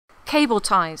Cable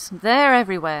ties, they're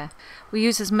everywhere. We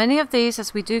use as many of these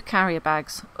as we do carrier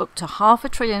bags. Up to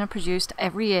 500 billion are produced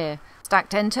every year.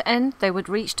 Stacked end to end, they would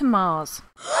reach to Mars.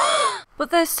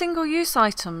 But they're single-use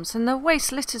items and their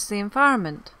waste litters the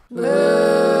environment.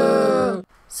 So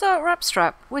at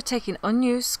Rapstrap, we're taking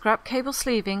unused scrap cable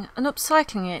sleeving and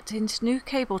upcycling it into new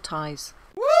cable ties.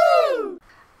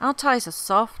 Our ties are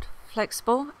soft,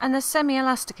 flexible, and they're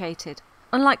semi-elasticated.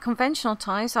 Unlike conventional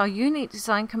ties, our unique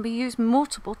design can be used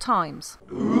multiple times.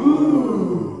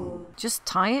 Just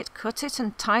tie it, cut it,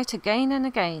 and tie it again and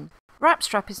again.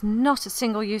 Rapstrap is not a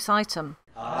single-use item.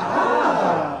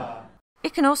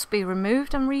 It can also be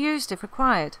removed and reused if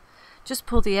required. Just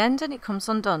pull the end and it comes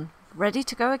undone, ready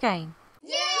to go again.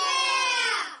 Yeah!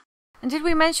 And did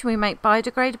we mention we make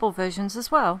biodegradable versions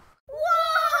as well?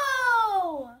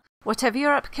 Whoa! Whatever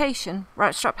your application,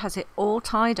 Rapstrap has it all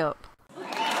tied up.